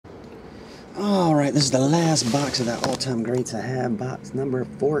Alright, this is the last box of that all-time greats I have. Box number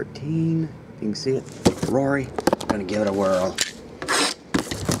 14. You can see it. Rory. I'm gonna give it a whirl.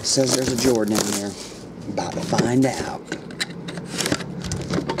 It says there's a Jordan in there. About to find out.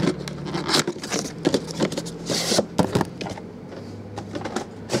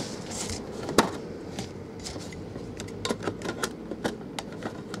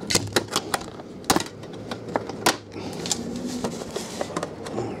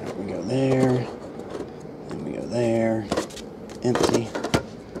 Alright, we go there. And we go there. Empty.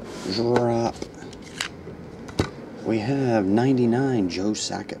 Drop. We have 99 Joe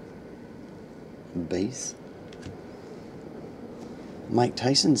Sakic. Base. Mike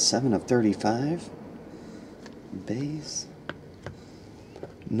Tyson, 7 of 35. Base.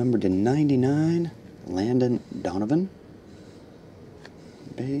 Numbered to 99, Landon Donovan.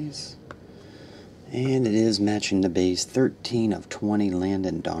 Base. And it is matching the base, 13 of 20,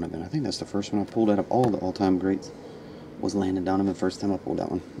 Landon Donovan. I think that's the first one I pulled out of all the all-time greats. Was Landon Donovan, first time I pulled that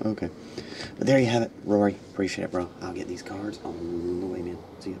one. Okay. But there you have it, Rory. Appreciate it, bro. I'll get these cards on the way, man.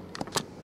 See ya.